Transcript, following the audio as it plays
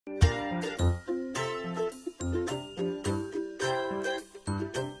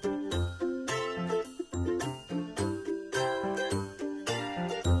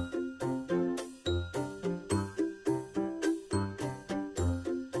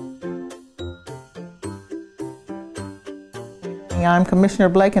I'm Commissioner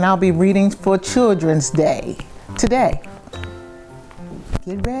Blake, and I'll be reading for Children's Day today.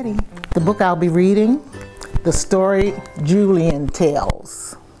 Get ready. The book I'll be reading, the story Julian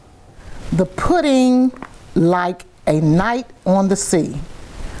tells. The pudding like a night on the sea.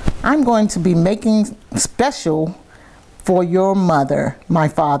 I'm going to be making special for your mother, my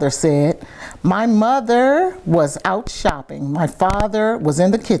father said. My mother was out shopping. My father was in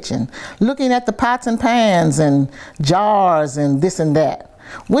the kitchen, looking at the pots and pans and jars and this and that.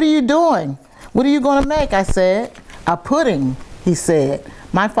 What are you doing? What are you going to make? I said. A pudding, he said.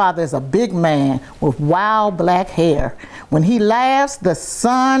 My father is a big man with wild black hair. When he laughs, the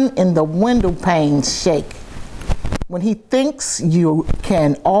sun in the window panes shake. When he thinks, you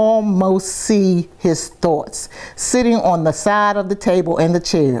can almost see his thoughts sitting on the side of the table and the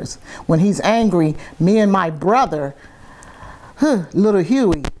chairs. When he's angry, me and my brother, little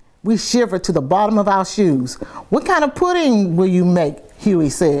Huey, we shiver to the bottom of our shoes. What kind of pudding will you make? Huey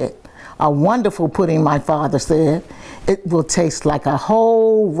said. A wonderful pudding, my father said. It will taste like a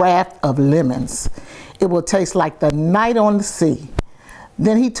whole raft of lemons. It will taste like the night on the sea.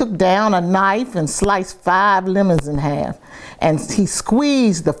 Then he took down a knife and sliced 5 lemons in half. And he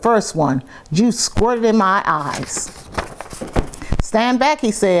squeezed the first one. Juice squirted in my eyes. Stand back,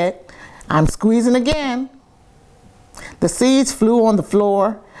 he said. I'm squeezing again. The seeds flew on the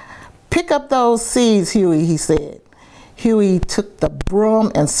floor. Pick up those seeds, Huey, he said. Huey took the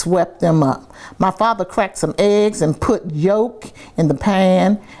broom and swept them up. My father cracked some eggs and put yolk in the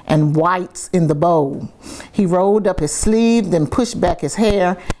pan and whites in the bowl. He rolled up his sleeve, then pushed back his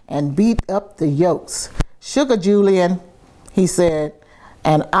hair and beat up the yolks. Sugar, Julian, he said,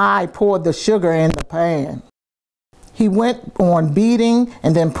 and I poured the sugar in the pan. He went on beating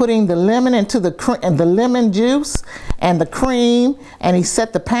and then putting the lemon into the lemon juice and the cream, and he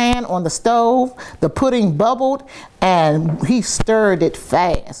set the pan on the stove. The pudding bubbled and he stirred it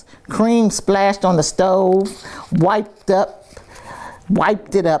fast. Cream splashed on the stove, wiped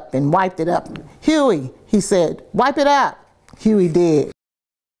it up and wiped it up. Huey, he said, wipe it up. Huey did.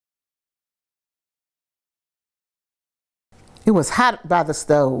 It was hot by the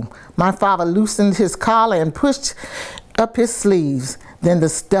stove. My father loosened his collar and pushed up his sleeves. Then the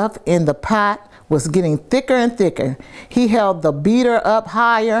stuff in the pot was getting thicker and thicker. He held the beater up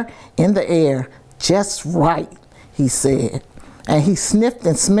higher in the air. Just right, he said. And he sniffed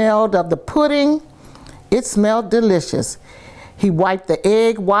and smelled of the pudding. It smelled delicious. He wiped the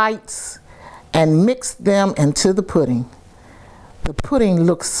egg whites and mixed them into the pudding. The pudding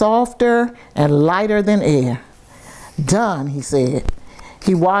looked softer and lighter than air. Done, he said.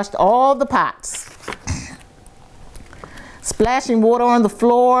 He washed all the pots, splashing water on the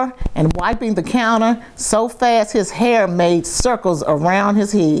floor and wiping the counter so fast his hair made circles around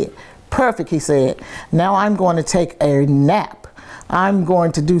his head. Perfect, he said. Now I'm going to take a nap. I'm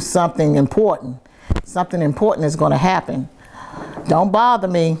going to do something important. Something important is going to happen. Don't bother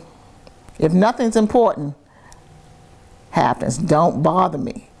me. If nothing's important happens, don't bother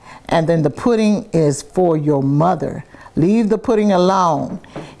me. And then the pudding is for your mother. Leave the pudding alone.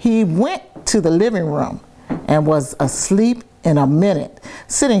 He went to the living room and was asleep in a minute.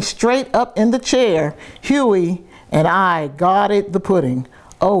 Sitting straight up in the chair, Huey and I guarded the pudding.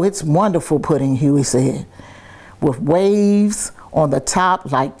 Oh, it's wonderful pudding, Huey said, with waves on the top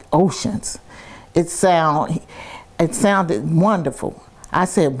like oceans. It sounded wonderful. I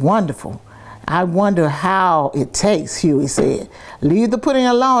said, wonderful. I wonder how it tastes, Huey said. Leave the pudding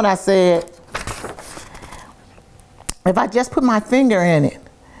alone, I said. If I just put my finger in it,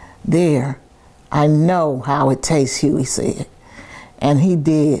 there, I know how it tastes, Huey said. And he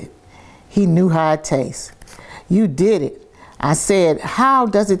did. He knew how it tastes. You did it. I said, how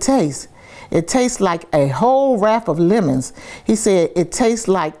does it taste? It tastes like a whole raft of lemons. He said, it tastes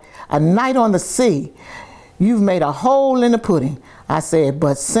like a night on the sea. You've made a hole in the pudding. I said,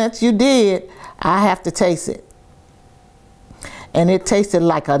 but since you did, I have to taste it. And it tasted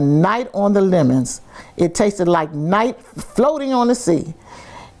like a night on the lemons. It tasted like night floating on the sea.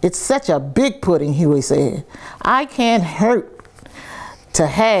 It's such a big pudding, Huey said. I can't hurt to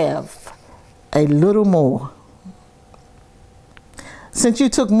have a little more. Since you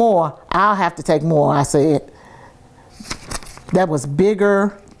took more, I'll have to take more, I said. That was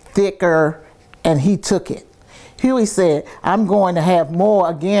bigger, thicker, and he took it. Huey said, I'm going to have more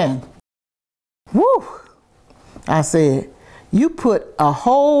again. Woo! I said, you put a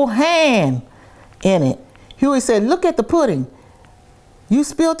whole hand in it. Huey said, look at the pudding. You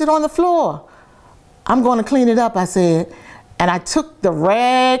spilled it on the floor. I'm going to clean it up, I said. And I took the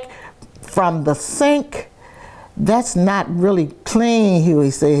rag from the sink. That's not really clean, Huey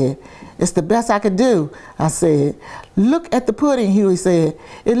said. It's the best I could do. I said, look at the pudding, Huey said.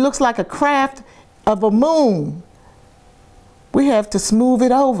 It looks like a craft of a moon. We have to smooth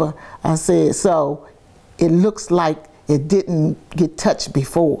it over. I said, so it looks like it didn't get touched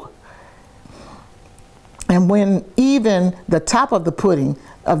before. And when even the top of the pudding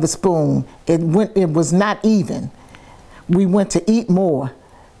of the spoon, it was not even. We went to eat more.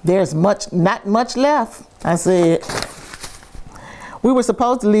 There's not much left, I said. We were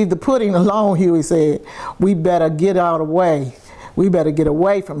supposed to leave the pudding alone, Huey said. We better get out of the way. We better get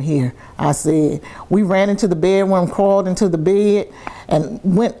away from here, I said. We ran into the bedroom, crawled into the bed, and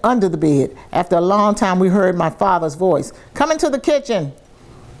went under the bed. After a long time, we heard my father's voice. Come into the kitchen,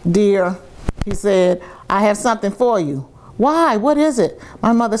 dear, he said. I have something for you. Why? What is it?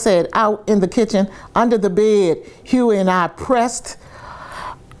 My mother said. Out in the kitchen, under the bed, Huey and I pressed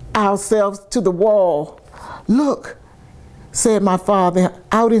ourselves to the wall. Look, said my father,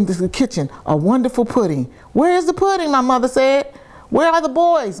 out in the kitchen, a wonderful pudding. Where is the pudding? My mother said. Where are the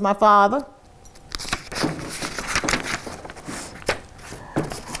boys, my father?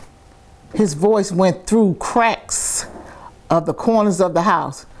 His voice went through cracks of the corners of the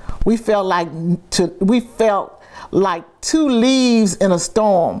house. We felt like two leaves in a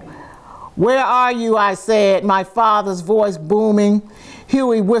storm. Where are you? I said, my father's voice booming.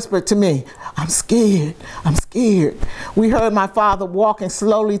 Huey whispered to me, I'm scared, I'm scared. We heard my father walking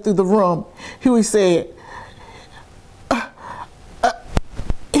slowly through the room. Huey said,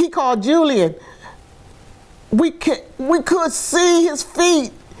 he called Julian. We could see his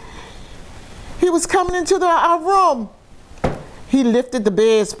feet. He was coming into our room. He lifted the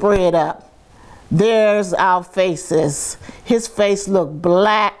bedspread up. There's our faces. His face looked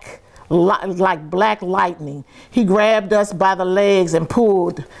black, like black lightning. He grabbed us by the legs and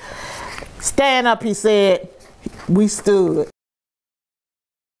pulled. Stand up, he said. We stood.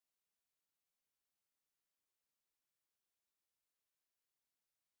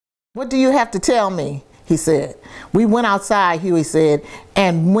 What do you have to tell me? He said. We went outside, Huey said,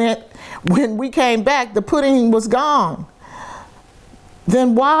 and when we came back, the pudding was gone.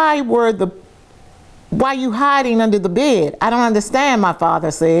 Then why you hiding under the bed? I don't understand, my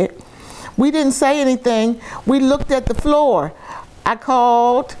father said. We didn't say anything. We looked at the floor. I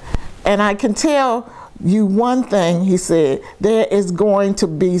called, and I can tell you one thing, he said. There is going to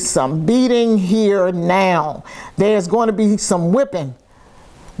be some beating here now. There's going to be some whipping.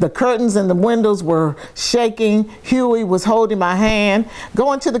 The curtains and the windows were shaking. Huey was holding my hand.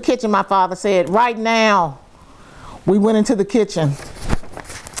 Go into the kitchen, my father said, right now. We went into the kitchen.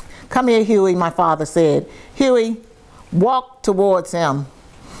 Come here, Huey, my father said. Huey walked towards him,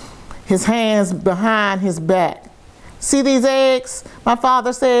 his hands behind his back. See these eggs, my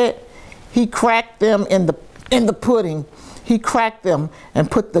father said? He cracked them in the pudding. He cracked them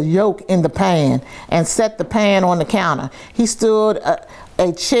and put the yolk in the pan and set the pan on the counter. He stood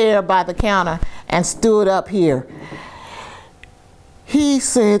a chair by the counter and stood up here. He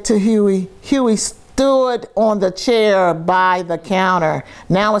said to Huey, Huey stood on the chair by the counter.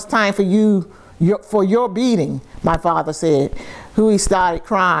 Now it's time for your beating, my father said. Huey started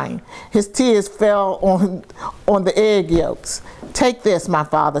crying. His tears fell on the egg yolks. Take this, my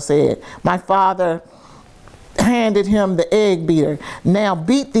father said. My father handed him the egg beater. Now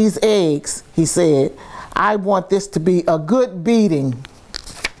beat these eggs, he said. I want this to be a good beating.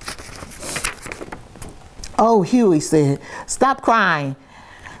 Oh, Huey said, stop crying.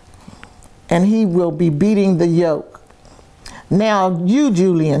 And he will be beating the yolk. Now you,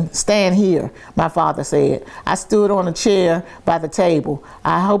 Julian, stand here, my father said. I stood on a chair by the table.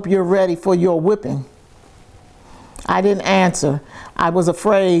 I hope you're ready for your whipping. I didn't answer. I was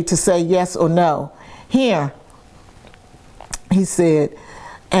afraid to say yes or no. Here, he said,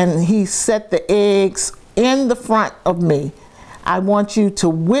 and he set the eggs in the front of me. I want you to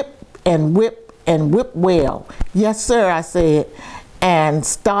whip and whip and whip well. Yes, sir, I said, and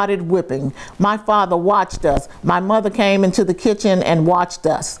started whipping. My father watched us. My mother came into the kitchen and watched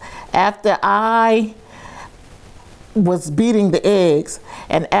us. After I was beating the eggs,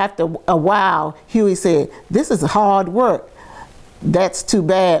 and after a while, Huey said, this is hard work. That's too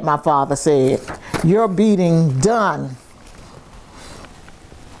bad, my father said. Your beating done.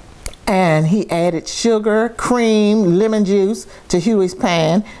 And he added sugar, cream, lemon juice to Huey's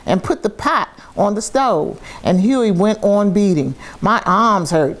pan and put the pot on the stove. And Huey went on beating. My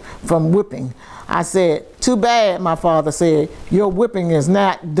arms hurt from whipping. I said, too bad, my father said. Your whipping is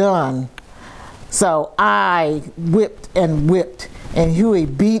not done. So I whipped, and Huey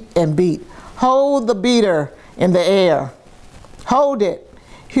beat and beat. Hold the beater in the air. Hold it,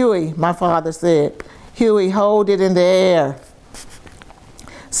 Huey, my father said. Huey, hold it in the air.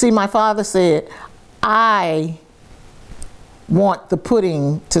 See, my father said, I want the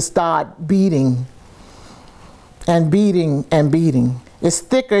pudding to start beating and beating and beating. It's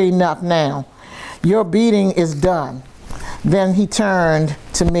thicker enough now. Your beating is done. Then he turned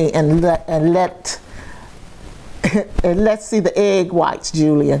to me and let's see the egg whites,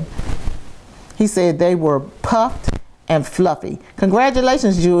 Julian. He said they were puffed and fluffy.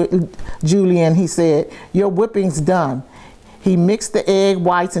 Congratulations, Julian, he said. Your whipping's done. He mixed the egg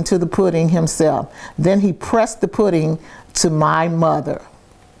whites into the pudding himself. Then he pressed the pudding to my mother.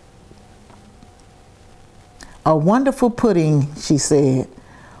 A wonderful pudding, she said.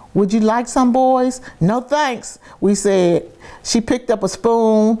 Would you like some, boys? No thanks, we said. She picked up a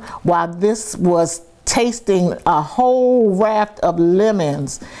spoon while this was tasting a whole raft of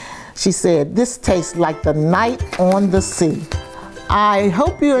lemons. She said, this tastes like the night on the sea. I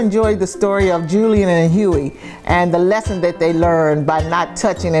hope you enjoyed the story of Julian and Huey and the lesson that they learned by not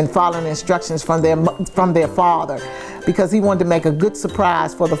touching and following instructions from their father, because he wanted to make a good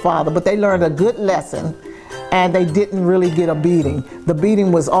surprise for the father. But they learned a good lesson, and they didn't really get a beating. The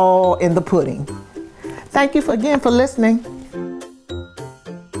beating was all in the pudding. Thank you again for listening.